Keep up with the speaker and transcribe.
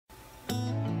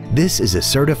This is a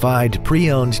certified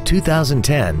pre-owned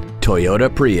 2010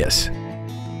 Toyota Prius.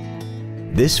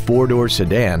 This four-door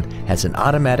sedan has an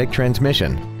automatic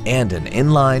transmission and an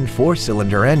inline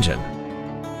four-cylinder engine.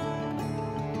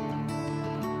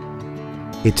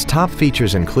 Its top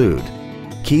features include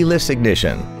keyless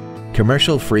ignition,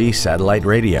 commercial-free satellite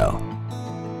radio,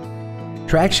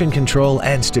 traction control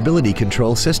and stability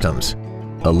control systems,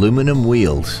 aluminum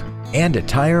wheels, and a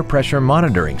tire pressure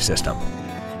monitoring system.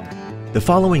 The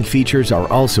following features are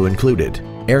also included: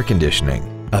 air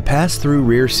conditioning, a pass-through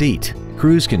rear seat,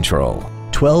 cruise control,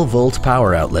 12-volt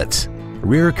power outlets,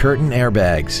 rear curtain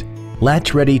airbags,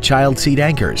 latch-ready child seat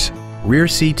anchors, rear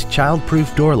seat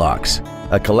child-proof door locks,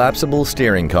 a collapsible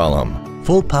steering column,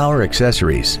 full power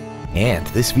accessories, and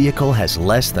this vehicle has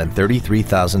less than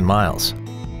 33,000 miles.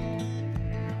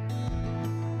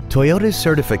 Toyota's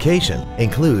certification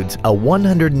includes a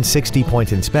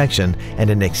 160-point inspection and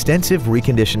an extensive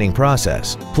reconditioning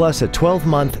process, plus a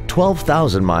 12-month,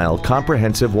 12,000-mile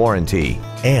comprehensive warranty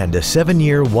and a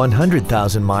 7-year,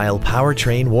 100,000-mile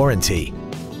powertrain warranty.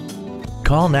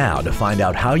 Call now to find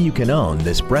out how you can own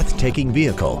this breathtaking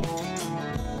vehicle.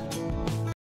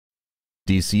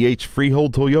 DCH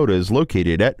Freehold Toyota is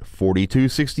located at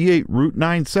 4268 Route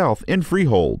 9 South in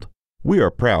Freehold. We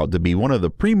are proud to be one of the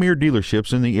premier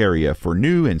dealerships in the area for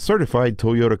new and certified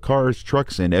Toyota cars,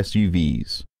 trucks, and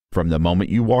SUVs. From the moment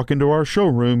you walk into our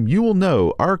showroom, you will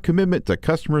know our commitment to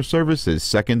customer service is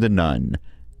second to none.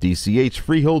 DCH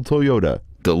Freehold Toyota,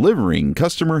 delivering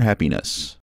customer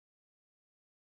happiness.